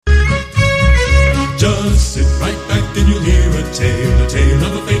Just sit right back and you'll hear a tale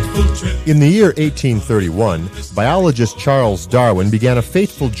of a fateful trip. In the year 1831, biologist Charles Darwin began a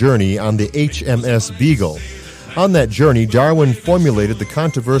fateful journey on the H.M.S. Beagle. On that journey, Darwin formulated the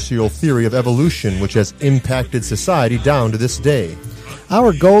controversial theory of evolution, which has impacted society down to this day.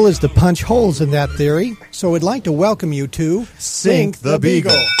 Our goal is to punch holes in that theory, so we'd like to welcome you to Sink the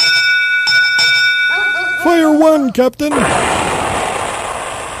Beagle. Fire one, Captain!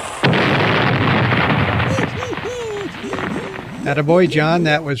 Attaboy, John.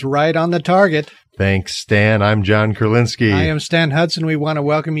 That was right on the target. Thanks, Stan. I'm John Kurlinski. I am Stan Hudson. We want to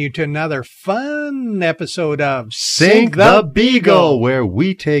welcome you to another fun episode of Sink the Beagle, where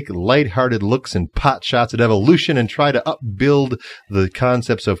we take lighthearted looks and pot shots at evolution and try to upbuild the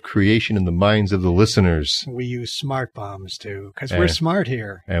concepts of creation in the minds of the listeners. We use smart bombs, too, because we're smart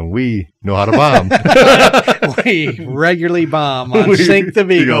here. And we know how to bomb. We regularly bomb on Sink the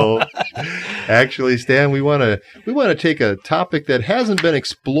Beagle. Actually, Stan, we want to take a topic that hasn't been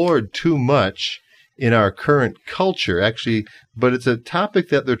explored too much in our current culture, actually, but it's a topic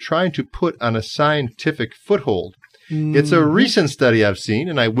that they're trying to put on a scientific foothold. It's a recent study I've seen,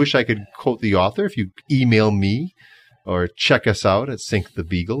 and I wish I could quote the author. If you email me or check us out at Sink the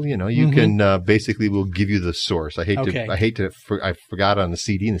Beagle, you can basically, we'll give you the source. I forgot on the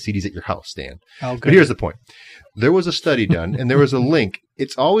CD, and the CD's at your house, Stan. Oh, good. But here's the point. There was a study done, and there was a link.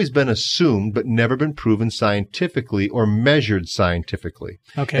 It's always been assumed, but never been proven scientifically or measured scientifically.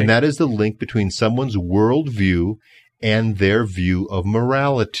 Okay. And that is the link between someone's worldview and their view of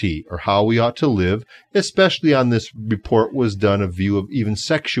morality, or how we ought to live, especially on this report was done a view of even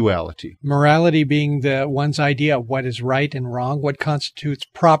sexuality. Morality being one's idea of what is right and wrong, what constitutes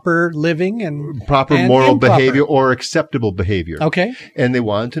proper living and proper moral behavior or acceptable behavior. Okay. And they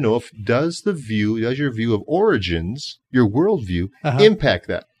wanted to know does your view of origins, your worldview, impact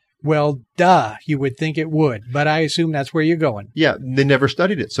that? Well, duh, you would think it would, but I assume that's where you're going. Yeah, they never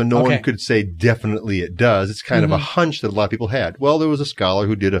studied it, so no one could say definitely it does. It's kind of a hunch that a lot of people had. Well, there was a scholar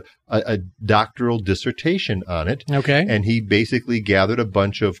who did a doctoral dissertation on it, and he basically gathered a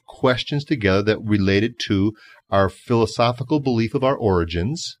bunch of questions together that related to our philosophical belief of our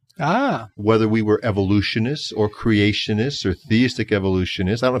origins. Whether we were evolutionists or creationists or theistic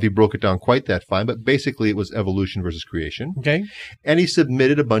evolutionists. I don't know if he broke it down quite that fine, but basically it was evolution versus creation. Okay. And he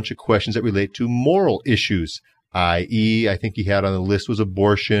submitted a bunch of questions that relate to moral issues, i.e., I think he had on the list was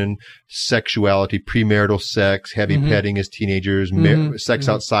abortion, sexuality, premarital sex, heavy petting as teenagers, sex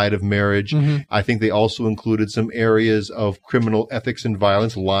outside of marriage. I think they also included some areas of criminal ethics and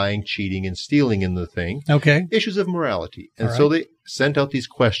violence, lying, cheating, and stealing in the thing. Okay. Issues of morality. And so they sent out these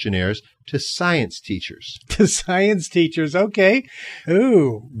questionnaires to science teachers. To science teachers, okay.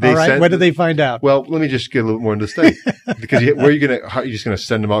 Ooh. All right, what did they find out? Well, let me just get a little more into the study. Because where are you just going to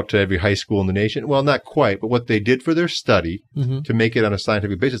send them out to every high school in the nation? Well, not quite. But what they did for their study, to make it on a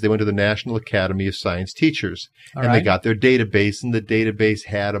scientific basis, they went to the National Academy of Science Teachers. They got their database, and the database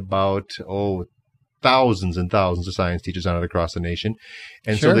had about, thousands and thousands of science teachers on it across the nation.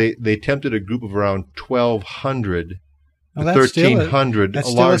 And so they tempted a group of around 1,200 1,300, a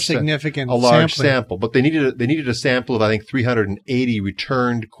large sample. But they needed a sample of, I think, 380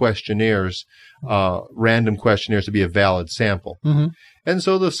 returned questionnaires, random questionnaires to be a valid sample. And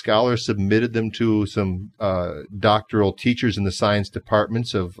so the scholars submitted them to some doctoral teachers in the science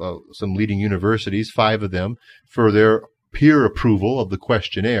departments of some leading universities, 5 of them, for their peer approval of the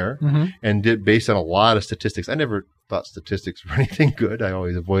questionnaire, and did based on a lot of statistics. I never thought statistics were anything good. I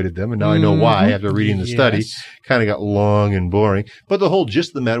always avoided them, and now I know why after reading the study. Kind of got long and boring. But the whole gist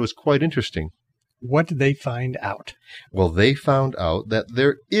of the matter was quite interesting. What did they find out? Well, they found out that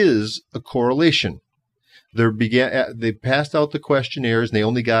there is a correlation. They passed out the questionnaires, and they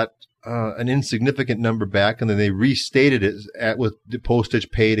only got an insignificant number back, and then they restated it with the postage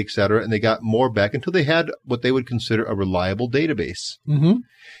paid, etc., and they got more back until they had what they would consider a reliable database.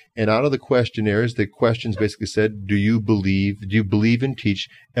 And out of the questionnaires, the questions basically said, do you believe and teach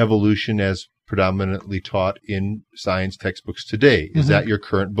evolution as predominantly taught in science textbooks today? Is that your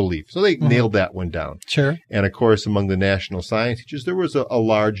current belief? So they nailed that one down. Sure. And of course, among the national science teachers, there was a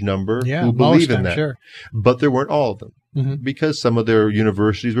large number who believe in that. Sure. But there weren't all of them. Because some of their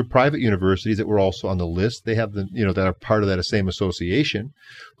universities were private universities that were also on the list. They have that are part of that same association,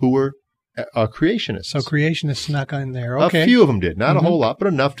 who were creationists. So creationists snuck in there. Okay. A few of them did. Not a whole lot, but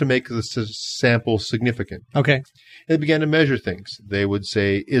enough to make the sample significant. Okay. They began to measure things. They would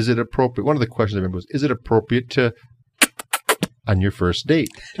say, is it appropriate? One of the questions I remember was, is it appropriate to, on your first date,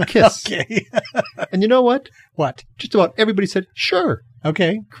 to kiss? Okay. And you know what? What? Just about everybody said, sure.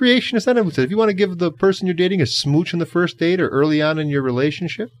 Okay. Creationists, I never said, if you want to give the person you're dating a smooch on the first date or early on in your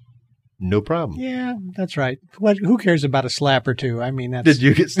relationship, no problem. Yeah, that's right. Who cares about a slap or two? I mean, that's... Did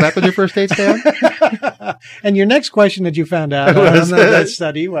you get slapped on your first date, Stan? And your next question that you found out on that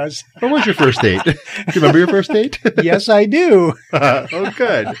study was... What was your first date? Do you remember your first date? Yes, I do. Oh,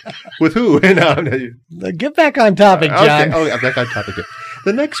 good. With who? No. Get back on topic, John. Okay. Oh, I'm back on topic here.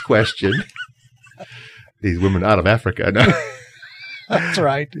 The next question. These women out of Africa. No. That's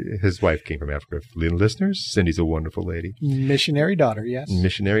right. His wife came from Africa. Listeners, Cindy's a wonderful lady. Missionary daughter, yes.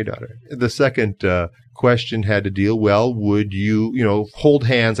 Missionary daughter. The second question had to deal, would you hold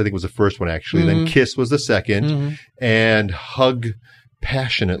hands, I think was the first one actually, then kiss was the second, and hug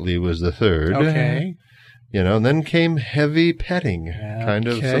passionately was the third. Okay. And then came heavy petting, kind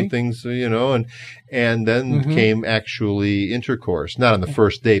of some things, and then came actually intercourse, not on the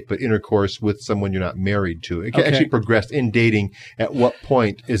first date, but intercourse with someone you're not married to. It actually progressed in dating. At what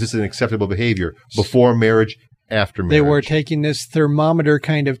point is this an acceptable behavior? Before marriage, after marriage? They were taking this thermometer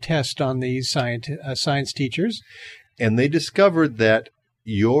kind of test on these science teachers. And they discovered that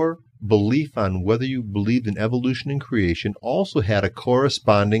your belief on whether you believed in evolution and creation also had a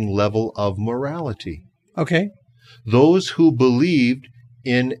corresponding level of morality. Okay. Those who believed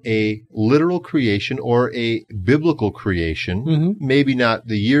in a literal creation or a biblical creation, maybe not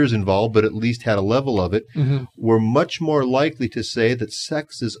the years involved, but at least had a level of it, were much more likely to say that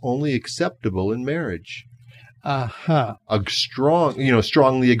sex is only acceptable in marriage.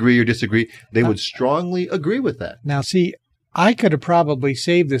 Strongly agree or disagree. They would strongly agree with that. Now, see, I could have probably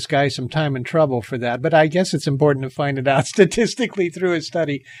saved this guy some time and trouble for that, but I guess it's important to find it out statistically through a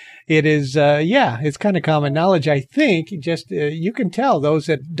study. It is, it's kind of common knowledge. I think just you can tell those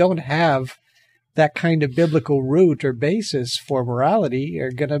that don't have that kind of biblical root or basis for morality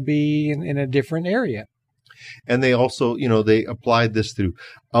are going to be in a different area. And they also, they applied this through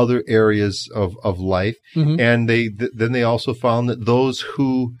other areas of life. And then they also found that those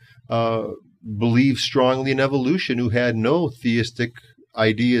who believe strongly in evolution, who had no theistic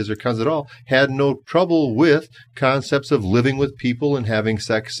ideas or concepts at all, had no trouble with concepts of living with people and having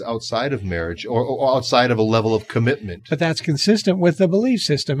sex outside of marriage or outside of a level of commitment. But that's consistent with the belief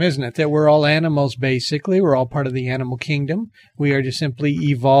system, isn't it? That we're all animals, basically. We're all part of the animal kingdom. We are just simply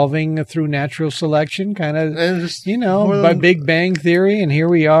evolving through natural selection, kind of, by Big Bang Theory, and here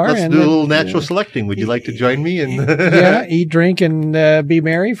we are. Let's do a little natural selecting. Would you like to join me? Yeah, eat, drink, and be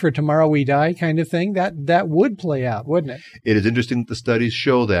merry, for tomorrow we die kind of thing. That would play out, wouldn't it? It is interesting that the studies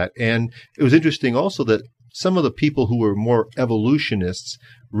show that. And it was interesting also that some of the people who were more evolutionists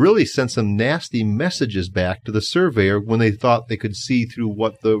really sent some nasty messages back to the surveyor when they thought they could see through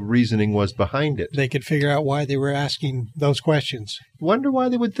what the reasoning was behind it. They could figure out why they were asking those questions. Wonder why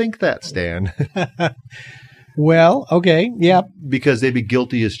they would think that, Stan. Well, okay, yeah. Because they'd be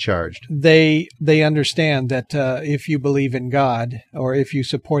guilty as charged. They understand that if you believe in God, or if you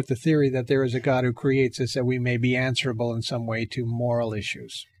support the theory that there is a God who creates us, that we may be answerable in some way to moral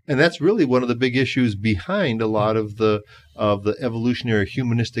issues. And that's really one of the big issues behind a lot of the evolutionary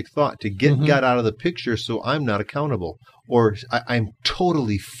humanistic thought, to get God out of the picture so I'm not accountable, or I'm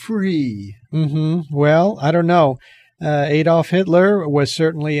totally free. Well, I don't know. Adolf Hitler was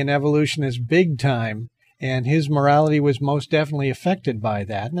certainly an evolutionist big time, and his morality was most definitely affected by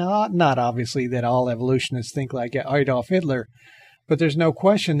that. Now, not obviously that all evolutionists think like Adolf Hitler, but there's no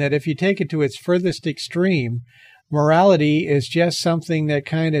question that if you take it to its furthest extreme, morality is just something that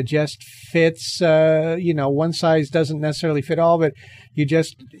kind of just fits, one size doesn't necessarily fit all, but you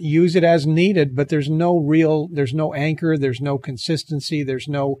just use it as needed, but there's no anchor, there's no consistency, there's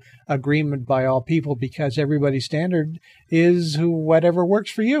no agreement by all people, because everybody's standard is whatever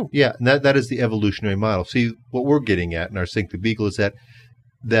works for you. Yeah, and that is the evolutionary model. See, what we're getting at in our Sink the Beagle is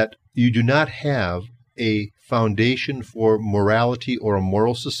that you do not have a foundation for morality or a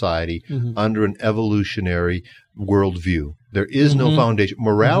moral society under an evolutionary worldview. There is no foundation.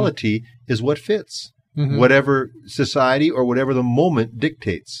 Morality is what fits, whatever society or whatever the moment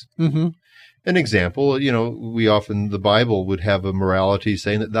dictates. An example, the Bible would have a morality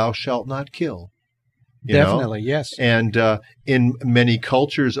saying that thou shalt not kill. Definitely, yes. And in many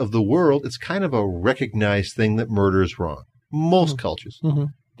cultures of the world, it's kind of a recognized thing that murder is wrong. Most cultures.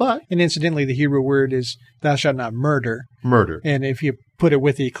 And incidentally, the Hebrew word is thou shalt not murder. Murder. And if you put it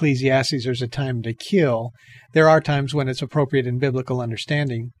with the Ecclesiastes, there's a time to kill. There are times when it's appropriate in biblical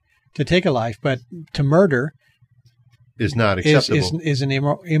understanding to take a life, but to murder is not acceptable. Is an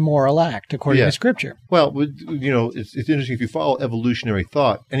immoral act according to Scripture. Well, it's interesting. If you follow evolutionary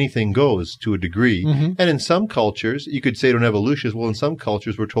thought, anything goes to a degree. And in some cultures, you could say to an evolutionist, well, in some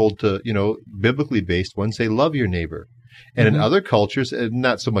cultures we're told to, biblically based ones say love your neighbor. And in other cultures,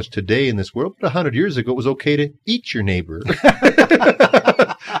 not so much today in this world, but 100 years ago, it was okay to eat your neighbor.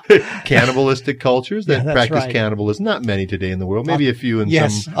 Cannibalistic cultures that practice right. cannibalism. Not many today in the world. Maybe a few in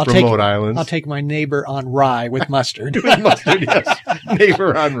some I'll remote islands. I'll take my neighbor on rye with mustard. Mustard, yes.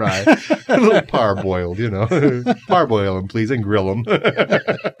 Neighbor on rye. A little parboiled, Parboil them, please, and grill them.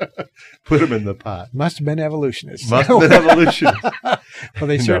 Put them in the pot. Must have been evolutionists. Must have been evolutionists. Well,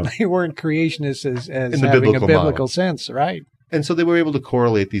 they certainly weren't creationists as in the having biblical a biblical sense, right? And so they were able to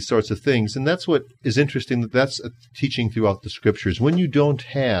correlate these sorts of things. And that's what is interesting, that's a teaching throughout the scriptures. When you don't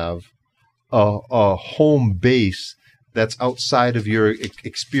have a home base that's outside of your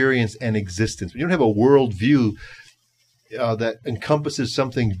experience and existence, when you don't have a worldview that encompasses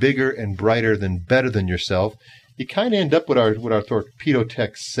something bigger and brighter than better than yourself, you kind of end up with what our torpedo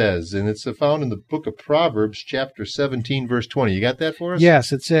text says. And it's found in the book of Proverbs, chapter 17, verse 20. You got that for us?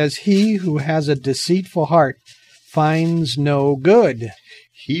 Yes, it says, "He who has a deceitful heart finds no good."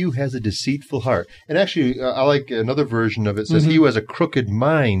 He who has a deceitful heart. And actually, I like another version of it. It says, he who has a crooked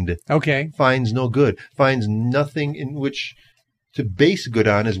mind finds no good, finds nothing in which to base good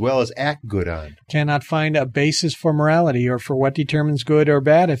on as well as act good on. Cannot find a basis for morality or for what determines good or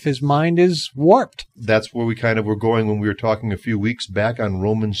bad if his mind is warped. That's where we kind of were going when we were talking a few weeks back on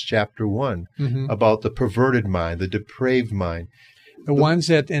Romans chapter 1 about the perverted mind, the depraved mind. The ones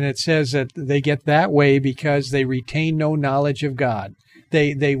that, and it says that they get that way because they retain no knowledge of God.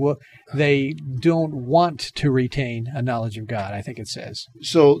 They don't want to retain a knowledge of God, I think it says.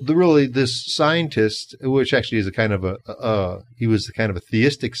 So this scientist, which actually is he was kind of a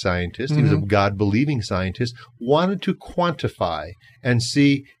theistic scientist, he was a God-believing scientist, wanted to quantify and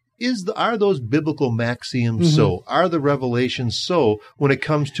see, are those biblical maxioms so? Are the revelations so when it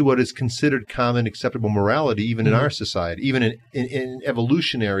comes to what is considered common, acceptable morality, even in our society, even in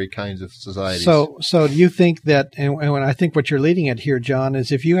evolutionary kinds of societies? So do you think that, and I think what you're leading at here, John,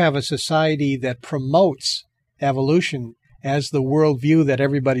 is if you have a society that promotes evolution as the worldview that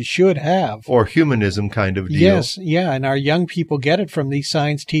everybody should have. Or humanism kind of deal. Yes, yeah, and our young people get it from these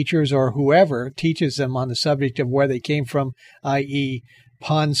science teachers or whoever teaches them on the subject of where they came from, i.e.,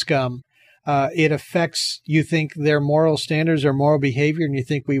 pond scum. It affects, you think, their moral standards or moral behavior, and you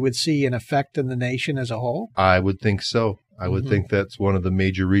think we would see an effect in the nation as a whole? I would think so. I would think that's one of the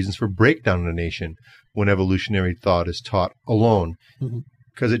major reasons for breakdown in a nation when evolutionary thought is taught alone,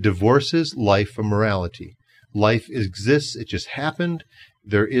 because it divorces life from morality. Life exists. It just happened.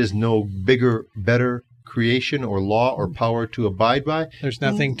 There is no bigger, better creation or law or power to abide by. There's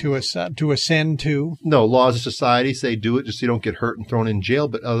nothing to ascend to. No, laws of society say do it just so you don't get hurt and thrown in jail.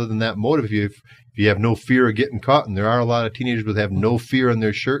 But other than that motive, if you have no fear of getting caught, and there are a lot of teenagers that have no fear in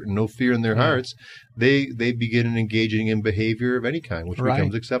their shirt and no fear in their hearts, they begin engaging in behavior of any kind, which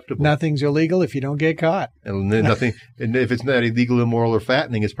becomes acceptable. Nothing's illegal if you don't get caught. And then nothing, and if it's not illegal, immoral, or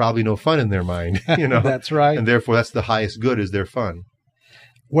fattening, it's probably no fun in their mind. That's right. And therefore, that's the highest good, is their fun.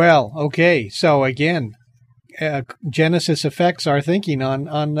 Well, okay. So again, Genesis affects our thinking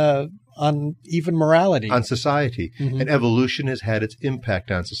on even morality. On society. And evolution has had its impact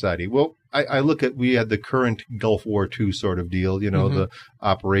on society. Well, I look at, we had the current Gulf War II sort of deal, the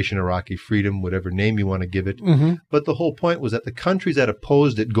Operation Iraqi Freedom, whatever name you want to give it. But the whole point was that the countries that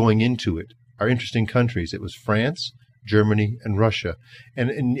opposed it going into it are interesting countries. It was France, Germany, and Russia. And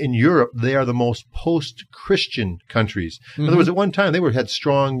in Europe, they are the most post-Christian countries. In other words, at one time, they had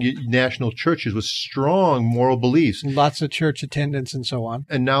strong national churches with strong moral beliefs. Lots of church attendance and so on.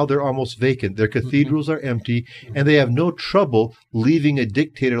 And now they're almost vacant. Their cathedrals are empty, and they have no trouble leaving a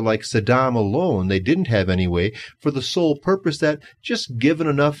dictator like Saddam alone. They didn't have anyway, for the sole purpose that just given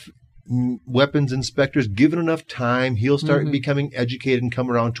enough weapons inspectors, given enough time, he'll start becoming educated and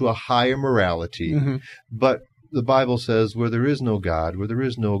come around to a higher morality. But the Bible says where there is no God, where there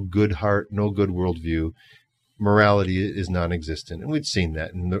is no good heart, no good worldview, morality is non-existent. And we've seen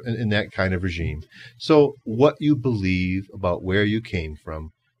that in that kind of regime. So what you believe about where you came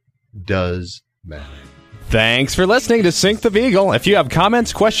from does matter. Thanks for listening to Sink the Beagle. If you have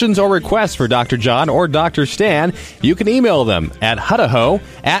comments, questions, or requests for Dr. John or Dr. Stan, you can email them at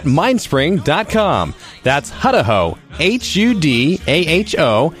hudaho@mindspring.com. That's Hudaho,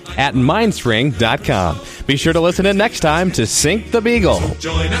 Hudaho, @mindspring.com. Be sure to listen in next time to Sink the Beagle. So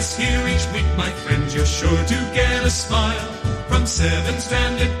join us here each week, my friends. You're sure to get a smile from 7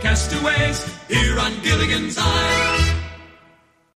 stranded castaways here on Gilligan's Isle.